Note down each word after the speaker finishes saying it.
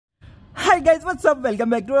Hi guys, what's up? Welcome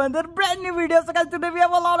back to another brand new video. So guys, today we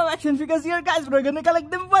have a lot of action figures here, guys. We're gonna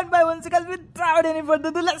collect them one by one. So guys, without any further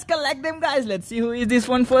ado, let's collect them, guys. Let's see who is this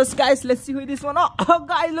one first, guys. Let's see who is this one. Oh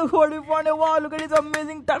guys, look what we found. Wow, look at his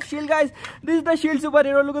amazing tough shield, guys. This is the shield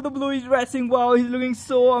superhero. Look at the blue he's dressing. Wow, he's looking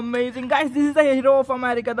so amazing, guys. This is the hero of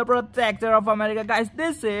America, the protector of America, guys.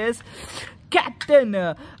 This is Captain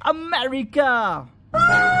America.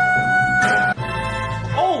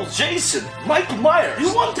 Oh, Jason, Michael Myers,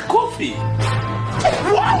 you want the coffee?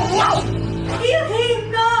 Wow! Kill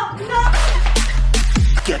him! No!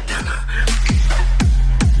 Get them.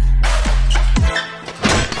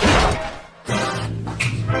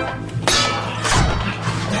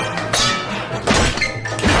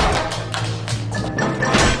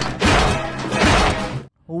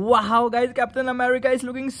 Wow, guys, Captain America is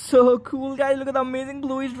looking so cool, guys. Look at the amazing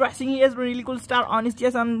blue he's dressing. He has really cool star on his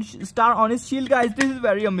chest and star on his shield, guys. This is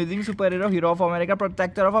very amazing superhero, hero of America,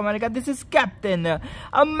 protector of America. This is Captain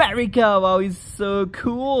America. Wow, he's so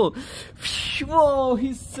cool. Whoa,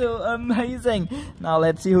 he's so amazing. Now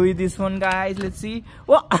let's see who is this one, guys. Let's see.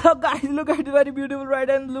 Wow, guys, look at the very beautiful red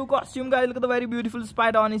and blue costume, guys. Look at the very beautiful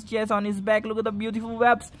spider on his chest, on his back. Look at the beautiful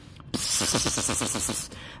webs.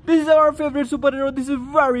 This is our favorite superhero. This is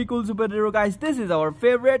very cool superhero, guys. This is our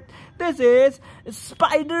favorite. This is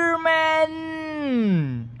Spider-Man.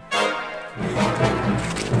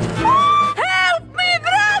 Help me,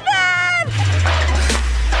 brother!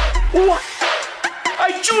 What?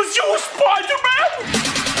 I choose you, Spider-Man!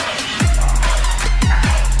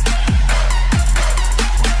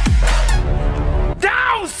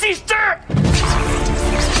 Down, sister!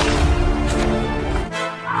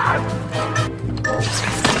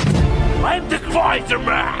 I'm the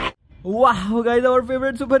Spider-Man! Wow, guys, our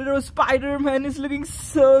favorite superhero Spider-Man is looking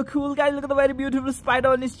so cool, guys. Look at the very beautiful spider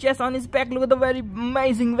on his chest, on his back. Look at the very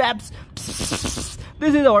amazing webs. This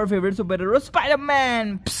is our favorite superhero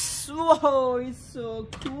Spider-Man. Whoa, he's so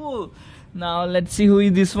cool. Now let's see who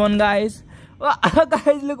is this one, guys.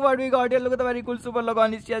 Guys, look what we got here. Look at the very cool super logo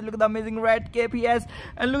on his chest. Look at the amazing red cape he has,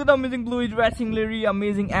 and look at the amazing blue dressing, really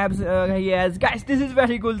amazing abs he has. Guys, this is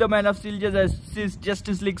very cool. The Man of Steel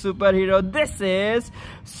Justice League superhero. This is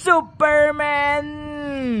Superman.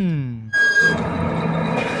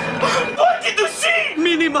 What did you see?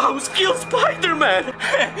 Minnie Mouse killed Spider-Man!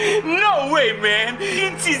 No way, man!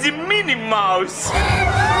 It is a Minnie Mouse!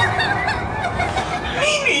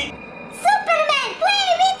 Minnie!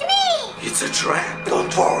 It's a trap.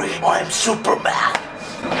 Don't worry, I'm Superman.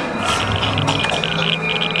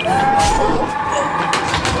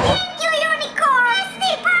 Thank you, unicorn.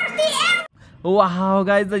 Stay party. Wow,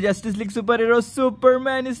 guys, the Justice League superhero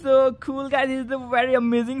Superman is so cool, guys. He's the very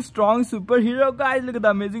amazing, strong superhero, guys. Look at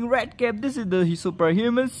the amazing red cape. This is the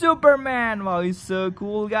superhuman Superman. Wow, he's so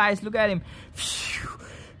cool, guys. Look at him.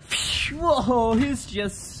 Whoa, he's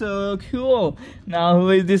just so cool. Now who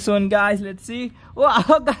is this one, guys? Let's see. Wow,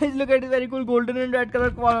 guys, look at the very cool golden and red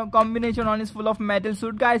color combination on his full of metal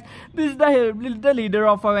suit, guys. This is the leader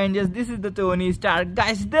of Avengers. This is the Tony Stark,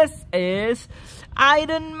 guys. This is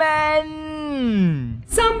Iron Man.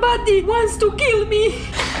 Somebody wants to kill me.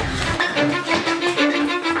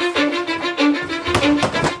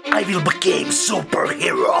 I will become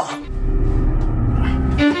superhero.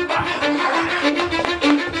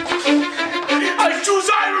 I choose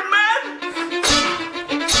Iron Man!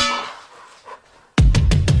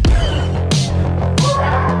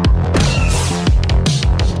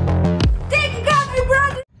 Take coffee,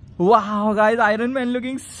 brother. Wow, guys, Iron Man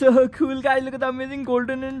looking so cool, guys. Look at the amazing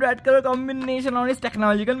golden and red color combination on his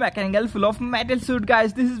technological mechanical full of metal suit,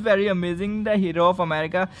 guys. This is very amazing. The hero of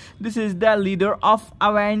America. This is the leader of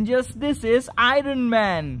Avengers. This is Iron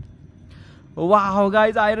Man. Wow,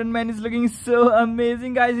 guys, Iron Man is looking so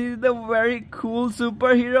amazing, guys. He's the very cool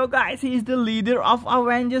superhero, guys. He's the leader of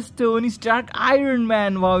Avengers, Tony Stark, Iron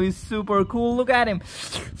Man. Wow, he's super cool. Look at him.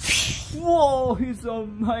 Whoa, he's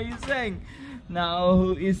amazing. Now,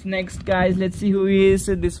 who is next, guys? Let's see who is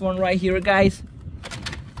this one right here, guys.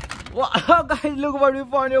 Wow, guys, look what we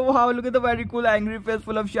found here. Wow, look at the very cool angry face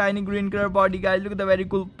full of shiny green color body, guys. Look at the very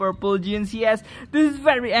cool purple jeans he has. This is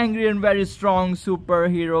very angry and very strong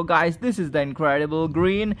superhero, guys. This is the incredible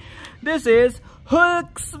green. This is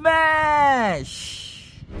Hulk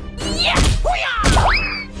Smash. Yeah!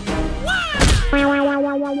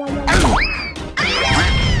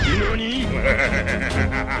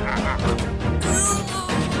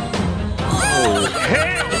 Oh,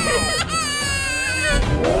 hell no!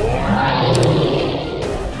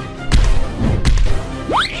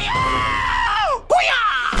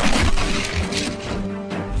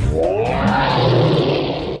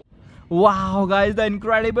 Wow, guys, the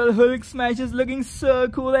Incredible Hulk smash is looking so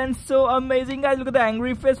cool and so amazing, guys. Look at the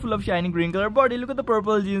angry face full of shiny green color body. Look at the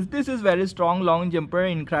purple jeans. This is very strong long jumper,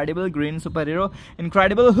 incredible green superhero,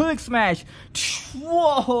 Incredible Hulk smash.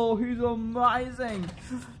 Whoa, he's amazing.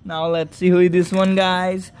 Now let's see who is this one,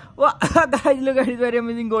 guys. Wow, guys, look at his very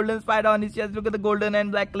amazing golden spider on his chest. Look at the golden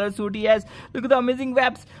and black color suit he has. Look at the amazing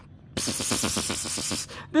webs.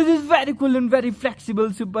 This is very cool and very flexible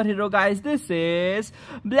superhero, guys. This is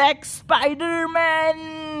Black Spider-Man.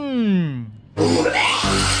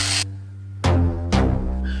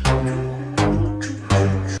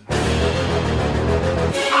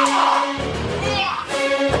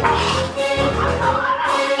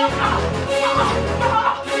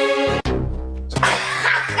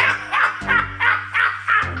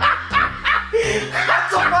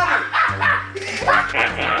 That's so funny!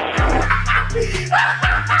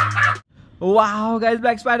 Wow, guys,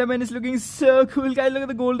 Black Spider-Man is looking so cool, guys. Look at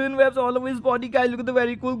the golden webs all over his body, guys. Look at the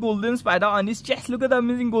very cool golden spider on his chest. Look at the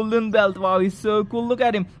amazing golden belt. Wow, he's so cool. Look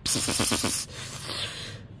at him.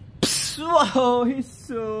 Wow, he's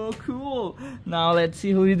so cool. Now let's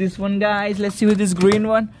see who is this one, guys. Let's see who is this green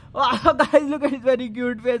one. Wow, guys, look at his very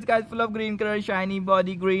cute face, guys, full of green color, shiny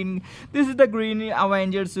body, green. This is the green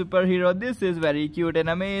Avengers superhero. This is very cute and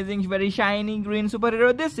amazing, very shiny green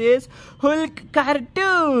superhero. This is Hulk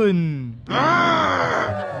cartoon.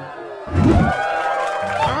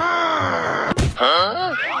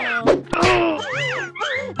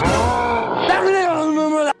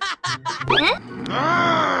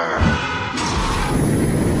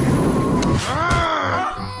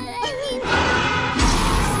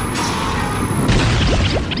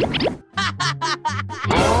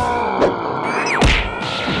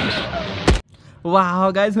 Wow,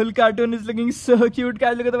 guys, Hulk cartoon is looking so cute,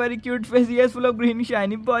 guys. Look at the very cute face he has, full of green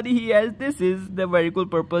shiny body he has. This is the very cool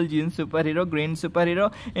purple jeans superhero, green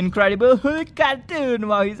superhero, Incredible Hulk cartoon.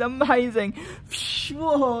 Wow, he's amazing.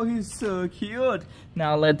 Whoa, he's so cute.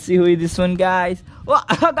 Now let's see who is this one, guys. Wow,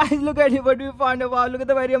 guys, look at him. What we found. Wow, look at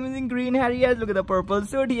the very amazing green hair he has. Look at the purple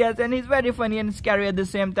suit he has, and he's very funny and scary at the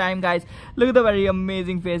same time, guys. Look at the very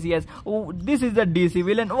amazing face he has. Oh, this is the DC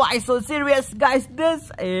villain. Why so serious, guys? This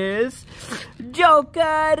is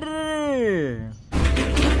Joker.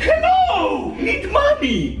 Hello! Need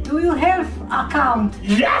money! Do you have account?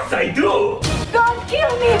 Yes, I do! Don't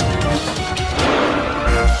kill me!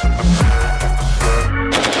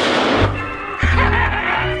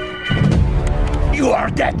 You are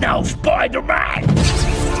dead now, Spider-Man!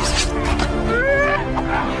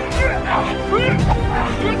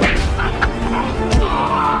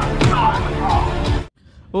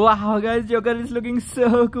 Wow, guys, Joker is looking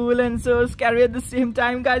so cool and so scary at the same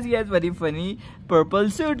time, guys. He has very funny purple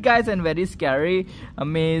suit, guys, and very scary,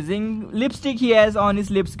 amazing lipstick he has on his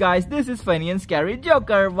lips, guys. This is funny and scary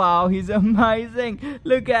Joker. Wow, he's amazing.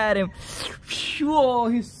 Look at him. Whoa,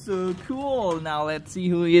 he's so cool. Now let's see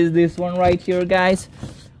who is this one right here, guys.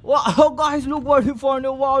 Wow, guys, look what he found.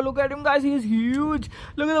 Wow, look at him, guys. He's huge.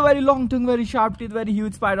 Look at the very long tongue, very sharp teeth, very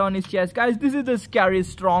huge spider on his chest, guys. This is the scary,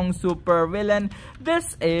 strong super villain.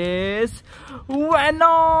 This is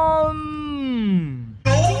Venom.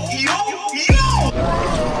 No!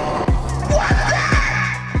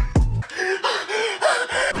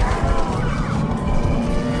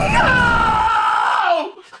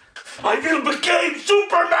 I will become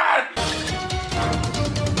Superman!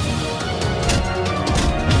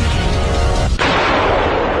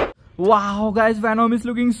 Wow, guys, Venom is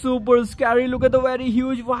looking super scary. Look at the very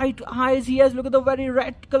huge white eyes he has. Look at the very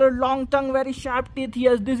red color, long tongue, very sharp teeth he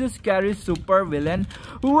has. This is scary super villain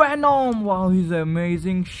Venom. Wow, he's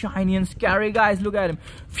amazing, shiny and scary, guys. Look at him.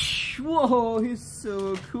 Whoa, he's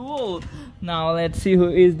so cool. Now let's see who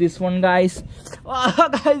is this one, guys. Wow,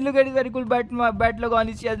 guys, look at his very cool bat logo on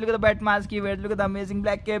his chest. Look at the bat mask he wears. Look at the amazing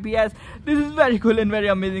black cape he has. This is very cool and very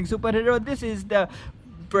amazing superhero. This is the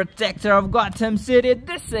protector of Gotham City.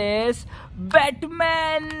 This is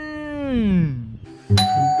Batman. We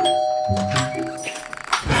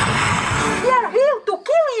are here to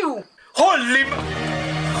kill you! Holy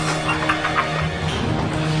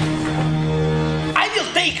I will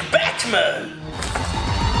take Batman!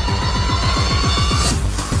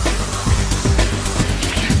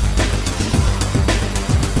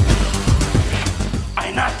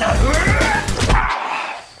 I'm not that.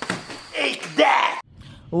 Take that!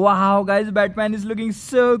 Wow, guys, Batman is looking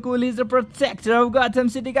so cool. He's the protector of Gotham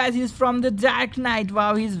City, guys. He's from the Dark Knight.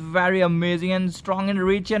 Wow, he's very amazing and strong and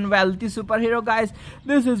rich and wealthy superhero, guys.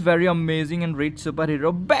 This is very amazing and rich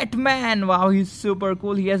superhero Batman. Wow, he's super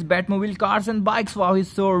cool. He has Batmobile cars and bikes. Wow, he's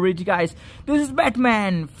so rich, guys. This is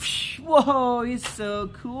Batman. Whoa, he's so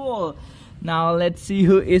cool. Now let's see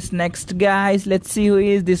who is next, guys. Let's see who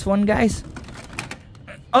is this one, guys.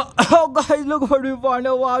 Oh, guys, look what we found.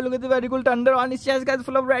 Oh, wow, look at the very cool thunder on his chest, guys,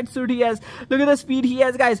 full of red suit he has. Look at the speed he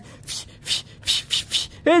has, guys.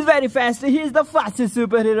 He's very fast. He's the fastest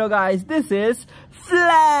superhero, guys. This is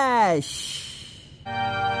Flash.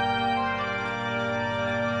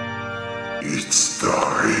 It's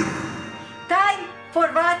time. Time for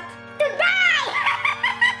what? To die!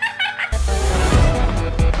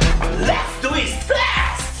 Let's do it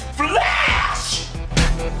fast! Flash!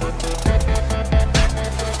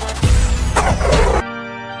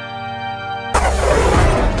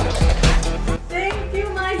 Thank you,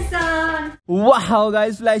 my son. Wow,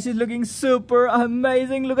 guys, Flash is looking super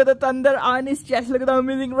amazing. Look at the thunder on his chest. Look at the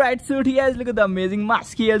amazing red suit he has. Look at the amazing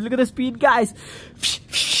mask he has. Look at the speed, guys.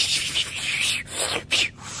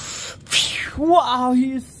 Wow,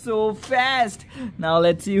 he is so fast. Now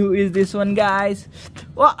let's see who is this one, guys.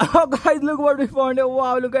 Wow, guys, look what we found.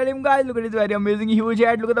 Wow, look at him, guys. Look at his very amazing huge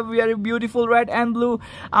head. Look at the very beautiful red and blue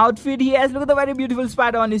outfit he has. Look at the very beautiful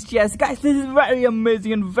spider on his chest. Guys, this is very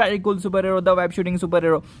amazing and very cool superhero, the web shooting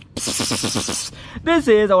superhero. This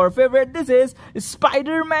is our favorite. This is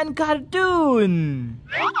Spider-Man cartoon.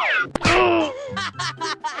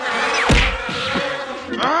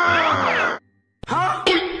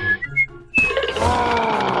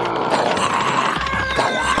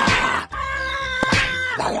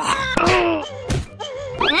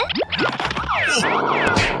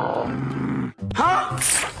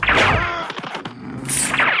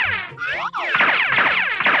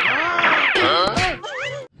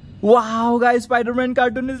 Wow, guys, Spider-Man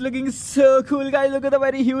cartoon is looking so cool, guys. Look at the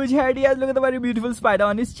very huge head he has. Look at the very beautiful spider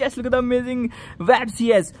on his chest. Look at the amazing webs he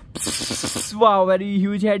has. Wow, very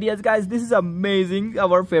huge head he has, guys. This is amazing.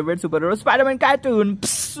 Our favorite superhero, Spider-Man cartoon.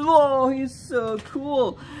 Wow, he's so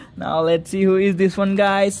cool. Now let's see who is this one,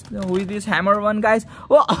 guys. Who is this hammer one, guys?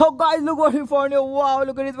 Oh, guys, look what we found here. Wow,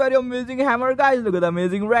 look at his very amazing hammer, guys. Look at the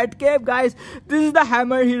amazing red cape, guys. This is the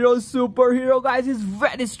hammer hero superhero, guys. He's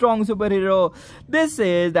very strong superhero. This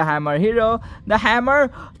is the hammer hero, the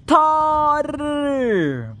hammer Thor.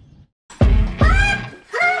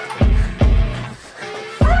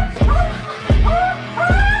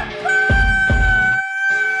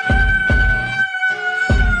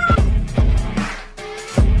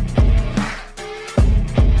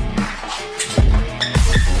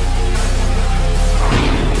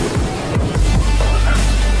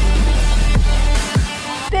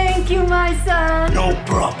 Thank you, my son. No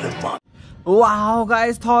problem, Mom. Wow,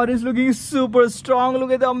 guys, Thor is looking super strong.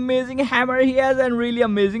 Look at the amazing hammer he has and really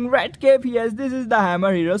amazing red cape he has. This is the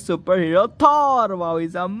hammer hero superhero Thor. Wow,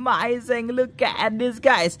 he's amazing. Look at this,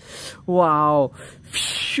 guys. Wow.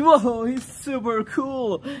 Whoa, he's super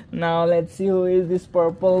cool. Now let's see who is this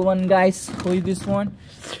purple one, guys. Who is this one?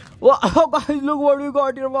 Wow, guys, look what we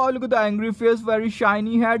got here. Wow, look at the angry face, very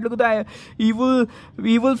shiny head. Look at the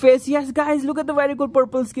evil face he has, guys. Look at the very good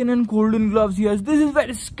purple skin and golden gloves he has. This is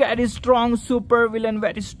very scary, strong super villain,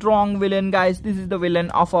 very strong villain, guys. This is the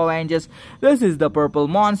villain of Avengers. This is the purple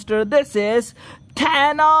monster. This is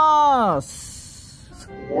Thanos.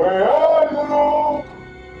 Where are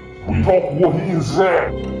you? We don't know where he's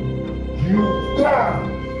at. You die.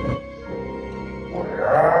 Where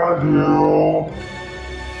are you?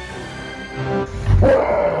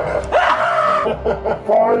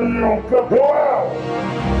 Fire you, go out!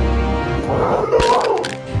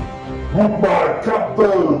 Goodbye,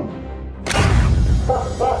 Captain!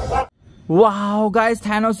 Wow, guys,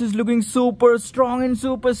 Thanos is looking super strong and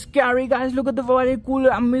super scary, guys. Look at the very cool,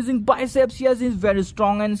 amazing biceps he has. He's very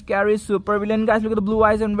strong and scary super villain, guys. Look at the blue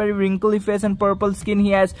eyes and very wrinkly face and purple skin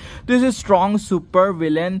he has. This is strong super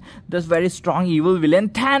villain. This very strong evil villain,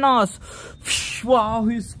 Thanos. Wow,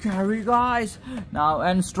 he's scary, guys. Now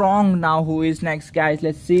and strong. Now who is next, guys?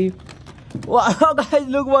 Let's see. Wow, guys,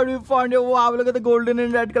 look what we found here. Wow, look at the golden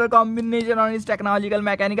and red color combination on his technological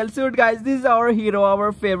mechanical suit, guys. This is our hero,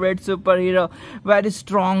 our favorite superhero. Very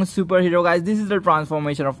strong superhero, guys. This is the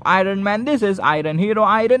transformation of Iron Man. This is Iron Hero,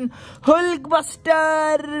 Iron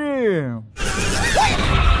Hulkbuster.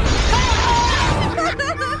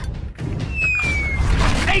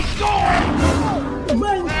 Hey, score!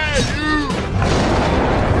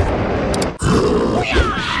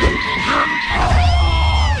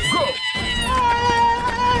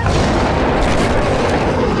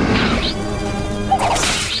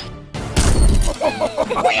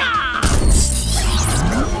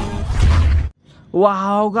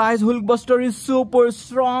 Wow, guys, Hulkbuster is super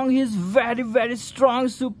strong. He's very strong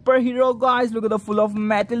superhero, guys. Look at the full of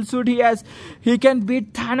metal suit he has. He can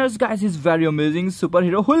beat Thanos, guys. He's very amazing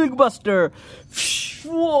superhero, Hulkbuster.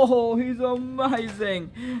 Whoa, he's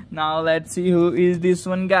amazing. Now let's see who is this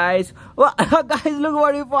one, guys. Wow, guys, look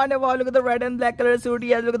what he found. Wow, look at the red and black color suit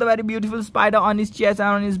he has. Look at the very beautiful spider on his chest and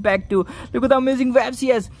on his back too. Look at the amazing webs he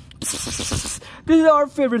has. This is our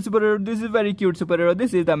favorite superhero. This is very cute superhero.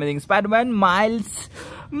 This is the amazing Spider-Man, Miles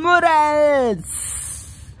Morales.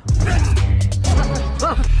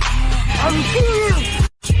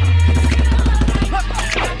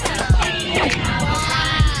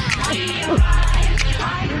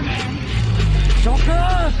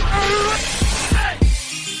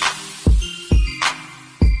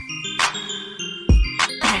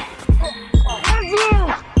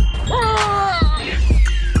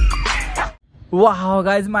 Wow,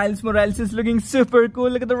 guys, Miles Morales is looking super cool.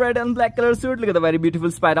 Look at the red and black color suit. Look at the very beautiful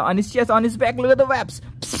spider on his chest, on his back. Look at the webs.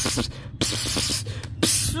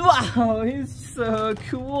 Wow, he's so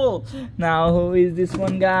cool. Now, who is this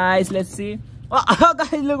one, guys? Let's see. Wow,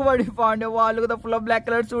 guys, look what he found. Wow, look at the full of black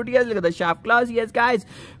color suit. Yes, look at the sharp claws. Yes, guys.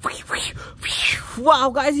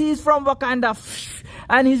 Wow, guys, he is from Wakanda.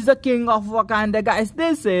 And he's the king of Wakanda, guys.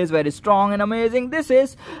 This is very strong and amazing. This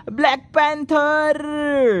is Black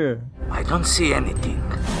Panther. I don't see anything.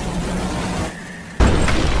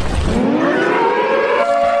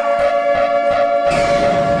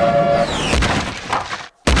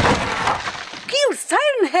 Kill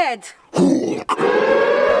Siren Head!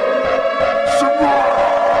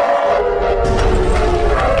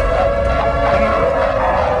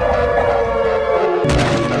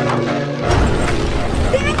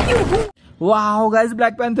 Wow, guys,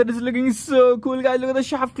 Black Panther is looking so cool, guys. Look at the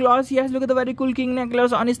sharp claws. Yes, look at the very cool king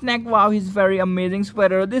necklace on his neck. Wow, he's very amazing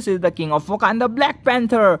superhero. This is the king of Wakanda, Black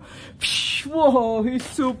Panther. Whoa, he's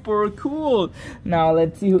super cool. Now,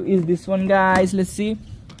 let's see who is this one, guys. Let's see.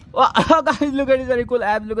 Wow, guys, look at his very cool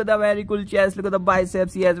abs. Look at the very cool chest. Look at the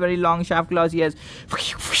biceps. He has very long, sharp claws. He has...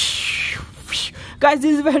 Guys,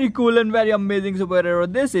 this is very cool and very amazing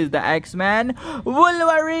superhero. This is the X-Man,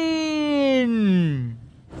 Wolverine.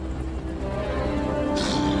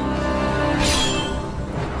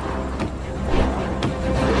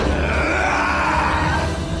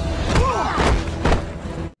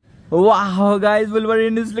 Wow, guys,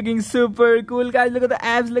 Wolverine is looking super cool, guys. Look at the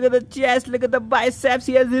abs, look at the chest, look at the biceps.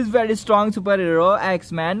 He has this very strong superhero,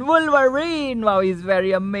 X-Man Wolverine. Wow, he's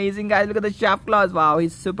very amazing, guys. Look at the sharp claws. Wow,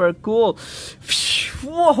 he's super cool.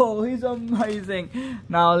 Whoa, he's amazing.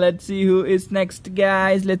 Now, let's see who is next,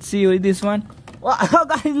 guys. Let's see who is this one. Wow,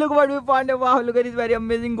 guys, look what we found. Wow, look at his very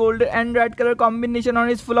amazing gold and red color combination on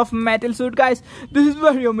his full of metal suit, guys. This is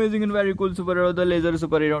very amazing and very cool superhero, the laser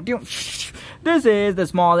superhero. This is the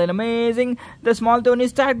small and amazing, the small Tony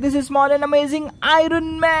Stark. This is small and amazing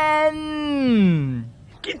Iron Man.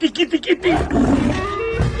 Kitty! Can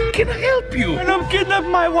I help you? Venom kidnapped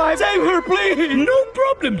my wife. Save her, please. No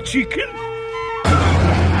problem, chicken.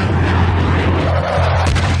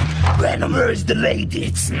 Venom, where is the lady?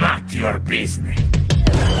 It's not your business.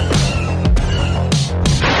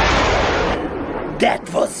 That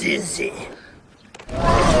was easy.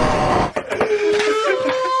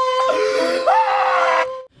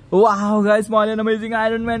 Wow, guys, small and amazing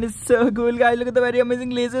Iron Man is so cool, guys. Look at the very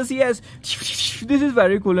amazing lasers he has. This is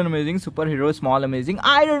very cool and amazing superhero, small amazing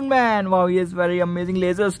Iron Man. Wow, he has very amazing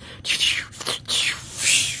lasers.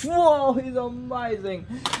 Whoa, he's amazing.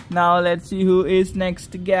 Now let's see who is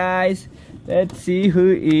next, guys. Let's see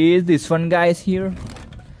who is this one, guys, here.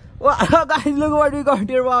 Wow, guys, look what we got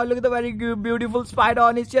here. Wow, look at the very beautiful spider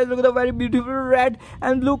on his chest. Look at the very beautiful red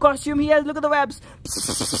and blue costume he has. Look at the webs.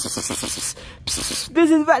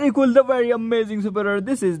 This is very cool, the very amazing superhero.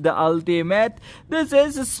 This is the ultimate. This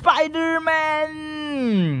is Spider-Man.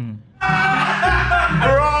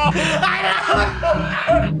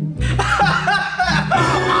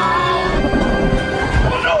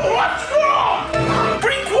 What's wrong?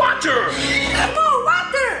 Bring water! More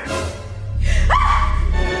water!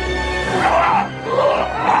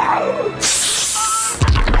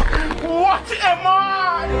 What am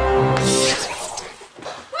I?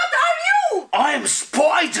 What are you? I am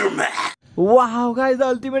Spider-Man. Wow, guys, the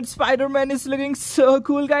ultimate Spider-Man is looking so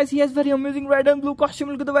cool, guys. He has very amazing red and blue costume.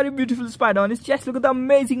 Look at the very beautiful spider on his chest. Look at the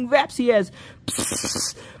amazing webs he has.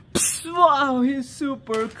 Wow, he's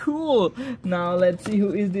super cool. Now let's see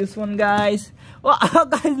who is this one, guys. Wow,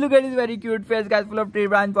 guys, look at his very cute face, guys, full of tree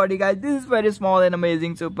branch body, guys. This is very small and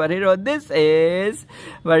amazing superhero. This is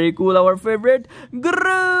very cool, our favorite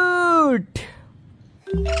Groot.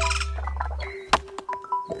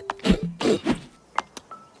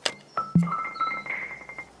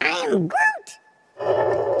 Groot!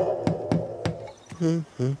 I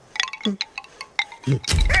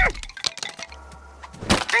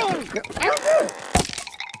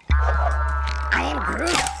am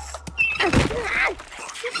Groot.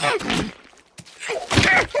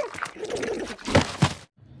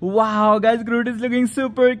 Wow, guys, Groot is looking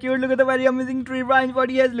super cute. Look at the very amazing tree branch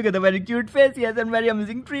body he has. Look at the very cute face he has and very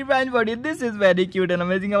amazing tree branch body. This is very cute and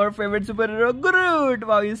amazing. Our favorite superhero, Groot.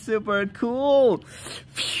 Wow, he's super cool.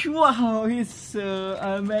 Wow, he's so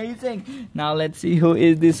amazing. Now let's see who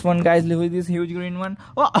is this one, guys. Who is this huge green one?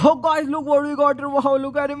 Oh, guys, look what we got. Wow,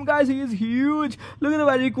 look at him, guys. He is huge. Look at the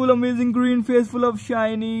very cool, amazing green face full of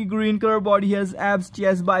shiny green color body. He has abs,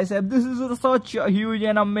 chest, bicep. This is such a huge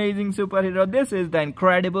and amazing superhero. This is the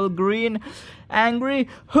incredible green angry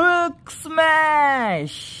Hulk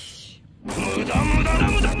smash.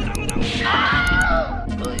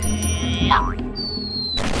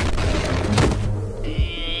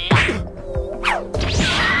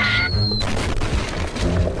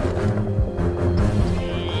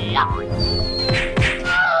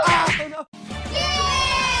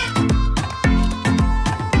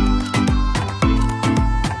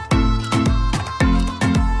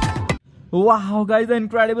 Wow, guys, the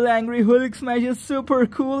incredible angry Hulk smash is super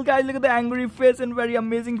cool. Guys, look at the angry face and very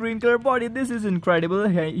amazing green color body. This is incredible,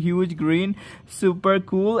 huge green, super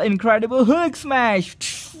cool, incredible Hulk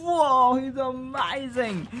smash. Wow, he's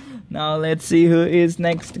amazing. Now let's see who is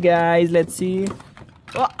next, guys. Let's see.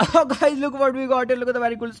 Oh, guys, look what we got. Look at the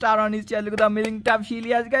very cool star on his chest. Look at the amazing tough shield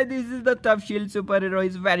he has, guys. This is the tough shield superhero.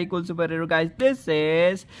 He's very cool superhero, guys. This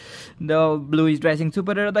is the bluish dressing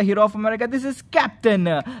superhero, the hero of America. This is Captain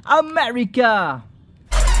America.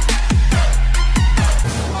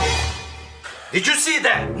 Did you see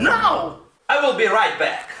that? No! I will be right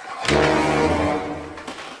back.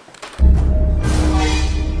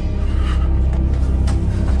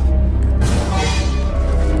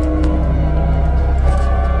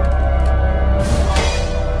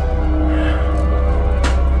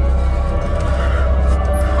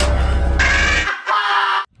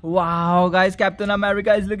 Wow, guys, Captain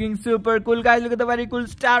America is looking super cool, guys. Look at the very cool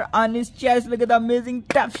star on his chest. Look at the amazing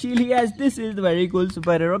tough shield he has. This is the very cool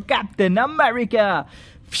superhero, Captain America.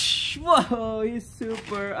 Whoa, he's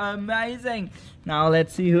super amazing. Now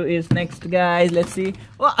let's see who is next, guys. Let's see.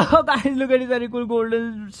 Oh, guys, look at his very cool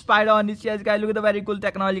golden spider on his chest, guys. Look at the very cool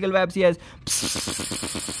technological webs he has.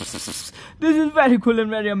 This is very cool and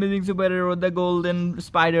very amazing superhero, the golden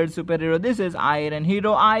spider superhero. This is Iron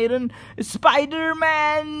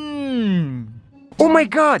Spider-Man. Oh my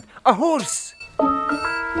god, a horse!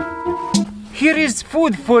 Here is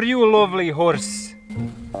food for you, lovely horse.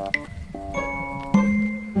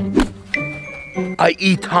 I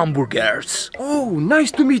eat hamburgers. Oh, nice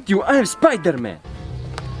to meet you. I am Spider-Man.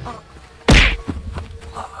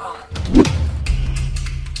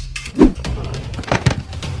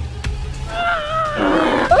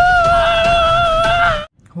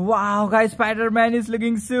 Wow, guys, Spider-Man is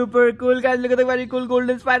looking super cool, guys. Look at the very cool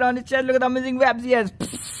golden spider on his chest. Look at the amazing webs he has.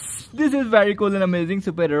 This is very cool and amazing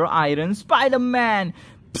superhero, Iron Spider-Man.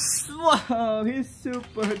 Wow, he's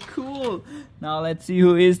super cool. Now let's see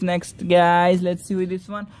who is next, guys. Let's see who is this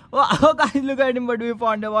one. Oh, guys, look at him. What we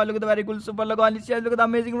found? Wow, look at the very cool super logo on his chest. Look at the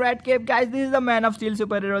amazing red cape, guys. This is the Man of Steel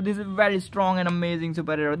superhero. This is very strong and amazing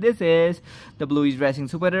superhero. This is the bluish dressing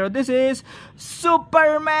superhero. This is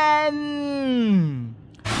Superman.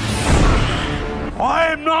 I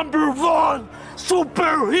am #1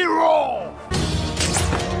 superhero!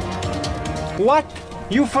 What?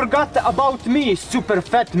 You forgot about me, super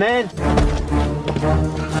fat man.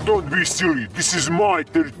 Don't be silly, this is my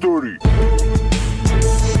territory.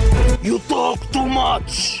 You talk too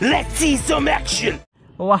much! Let's see some action!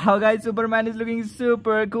 Wow, guys, Superman is looking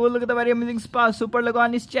super cool. Look at the very amazing super logo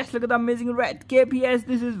on his chest. Look at the amazing red cape he has.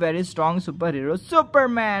 This is very strong superhero,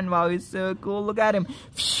 Superman. Wow, he's so cool. Look at him.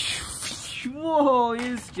 Whoa,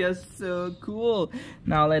 he's just so cool.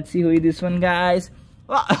 Now let's see who is this one, guys.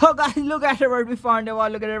 Oh, guys, look at her, what we found. Wow,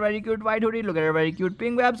 look at her very cute white hoodie. Look at her very cute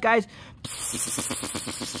pink webs, guys.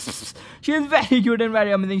 She is very cute and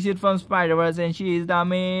very amazing. She's from Spider-Verse and she is the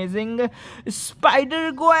amazing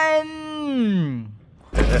Spider-Gwen.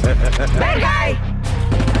 Bad guy!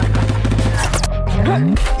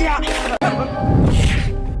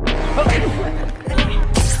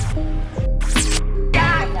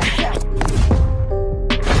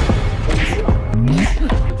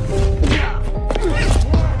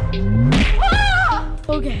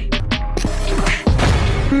 Okay.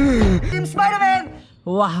 Team Spider-Man!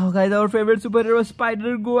 Wow, guys, our favorite superhero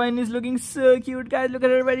Spider-Gwen is looking so cute, guys. Look at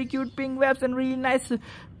her very cute pink webs and really nice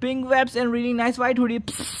white hoodie.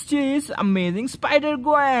 Psst, she is amazing.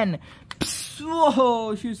 Spider-Gwen.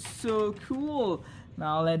 Whoa, she's so cool.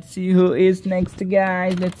 Now let's see who is next,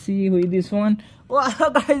 guys. Let's see who is this one. Wow,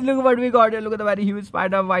 guys, look what we got here. Look at the very huge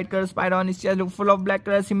spider, white color spider on his chest. Look, full of black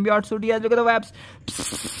color symbiote suit. Yes, look at the webs.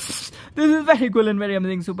 This is very cool and very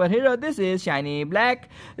amazing superhero. This is shiny black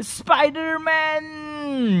Spider-Man.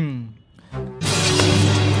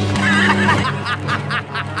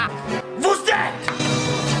 What's that?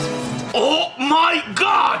 Oh my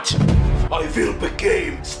God! I will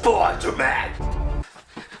become Spider-Man.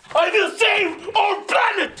 I will save our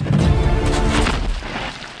planet.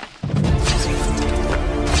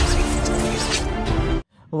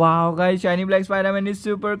 Wow, guys, shiny black Spider-Man is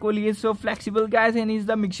super cool. He is so flexible, guys, and he's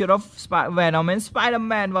the mixture of Venom and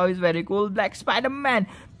Spider-Man. Wow, he's very cool. Black Spider-Man.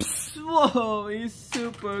 Whoa, he's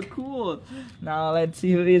super cool. Now let's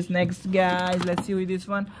see who is next, guys. Let's see who is this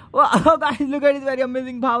one. Wow, guys, look at his very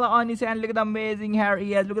amazing bhala on his hand. Look at the amazing hair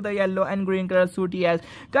he has. Look at the yellow and green color suit he has.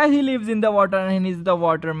 Guys, he lives in the water and he's the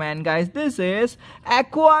waterman, guys. This is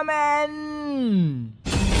Aquaman.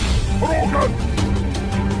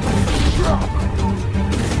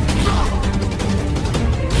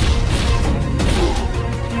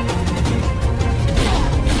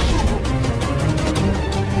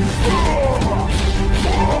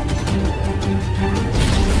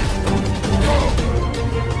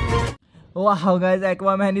 Wow, guys,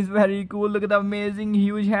 Aquaman is very cool. Look at the amazing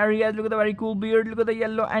huge hair he has. Look at the very cool beard. Look at the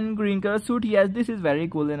yellow and green color suit he has. This is very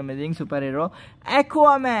cool and amazing superhero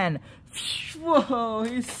Aquaman. Whoa,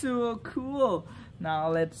 he's so cool. Now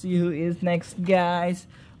let's see who is next, guys.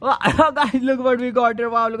 Wow, guys, look what we got here.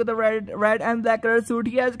 Wow, look at the red and black color suit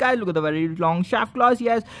he has, guys. Look at the very long shaft claws he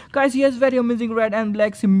has. Guys, he has very amazing red and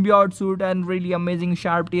black symbiote suit and really amazing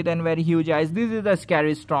sharp teeth and very huge eyes. This is a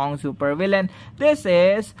scary strong super villain. This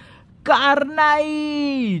is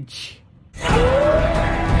Carnage.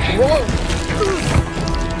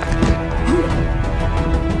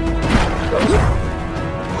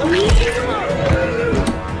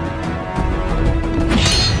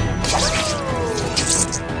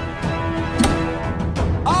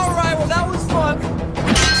 Alright, well that was fun.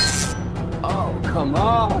 Oh, come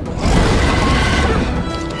on.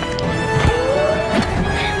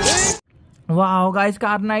 Wow, guys,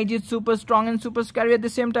 Carnage is super strong and super scary at the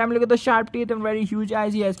same time. Look at the sharp teeth and very huge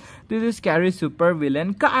eyes he has. This is scary super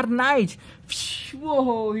villain Carnage.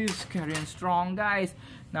 Whoa, he's scary and strong, guys.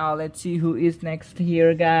 Now let's see who is next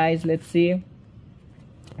here, guys. Let's see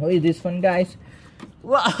who is this one, guys.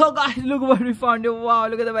 Wow, guys, look what we found here. Wow,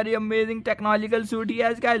 look at the very amazing technological suit he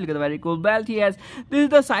has, guys. Look at the very cool belt he has. This is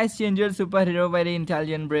the size changer superhero, very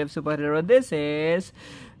intelligent, brave superhero. This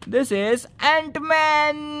is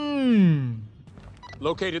Ant-Man.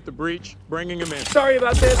 Located the breach, bringing him in. Sorry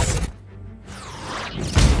about this.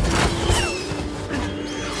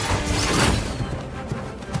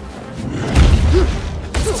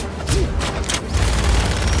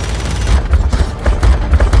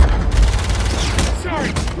 Sorry.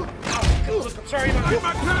 I'm sorry about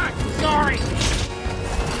my pack. Sorry.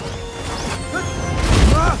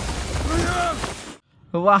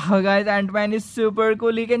 Wow, guys, Ant-Man is super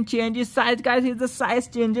cool. He can change his size, guys. He's the size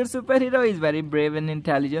changer superhero. He's very brave and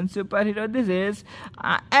intelligent superhero. This is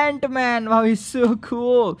Ant-Man. Wow, he's so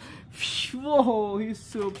cool. Whoa, he's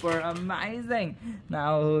super amazing.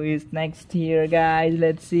 Now who is next here, guys?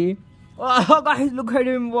 Let's see. Wow, guys, look at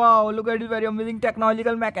him. Wow, look at his very amazing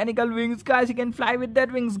technological mechanical wings, guys. He can fly with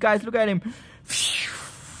that wings, guys. Look at him.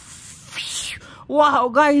 Wow,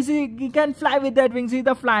 guys, he can fly with that wings. He's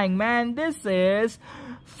the flying man. This is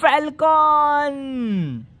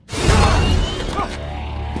Falcon.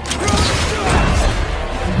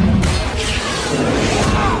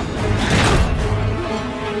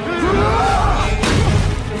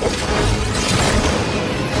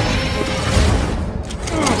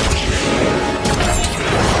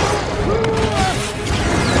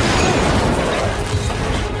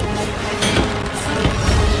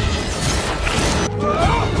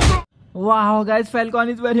 Wow, guys, Falcon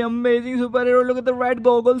is very amazing superhero. Look at the red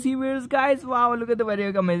goggles he wears, guys. Wow, look at the very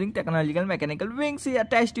amazing technological mechanical wings he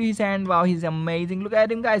attached to his hand. Wow, he's amazing. Look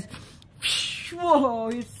at him, guys.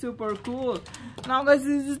 Whoa, he's super cool. Now, guys,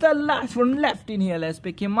 this is the last one left in here. Let's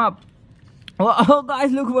pick him up. Wow,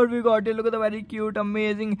 guys, look what we got here. Look at the very cute,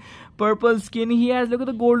 amazing purple skin he has. Look at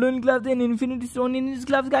the golden gloves and infinity stone in his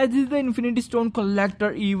gloves, guys. This is the infinity stone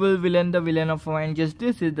collector, evil villain, the villain of Avengers.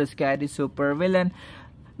 This is the scary super villain.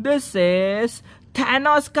 This is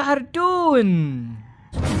Thanos cartoon.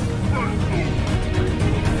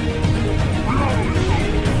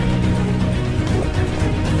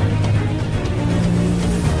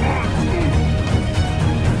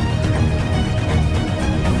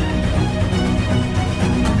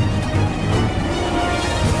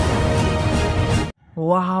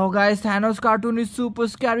 guys, Thanos cartoon is super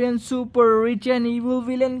scary and super rich and evil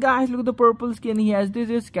villain. Guys, look at the purple skin he has. This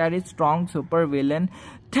is scary, strong, super villain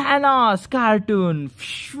Thanos cartoon.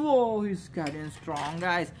 Whoa, he's scary and strong,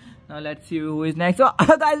 guys. Now let's see who is next. So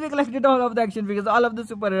guys, we collected all of the action figures, all of the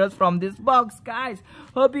superheroes from this box, guys.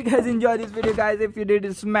 Hope you guys enjoyed this video, guys. If you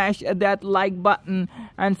did, smash that like button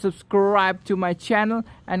and subscribe to my channel.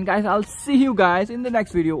 And guys, I'll see you guys in the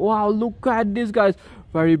next video. Wow, look at this, guys.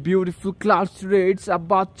 Very beautiful clouds today. It's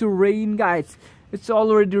about to rain, guys. It's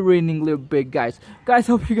already raining a little big, guys. Guys,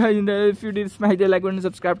 hope you guys enjoyed. If you did, smash the like button and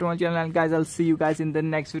subscribe to my channel. And guys, I'll see you guys in the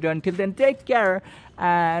next video. Until then, take care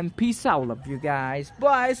and peace out. Love you guys.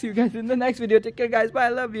 Bye. See you guys in the next video. Take care, guys. Bye. I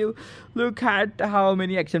love you. Look at how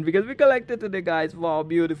many action figures we collected today, guys. Wow,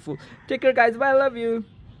 beautiful. Take care, guys. Bye. I love you.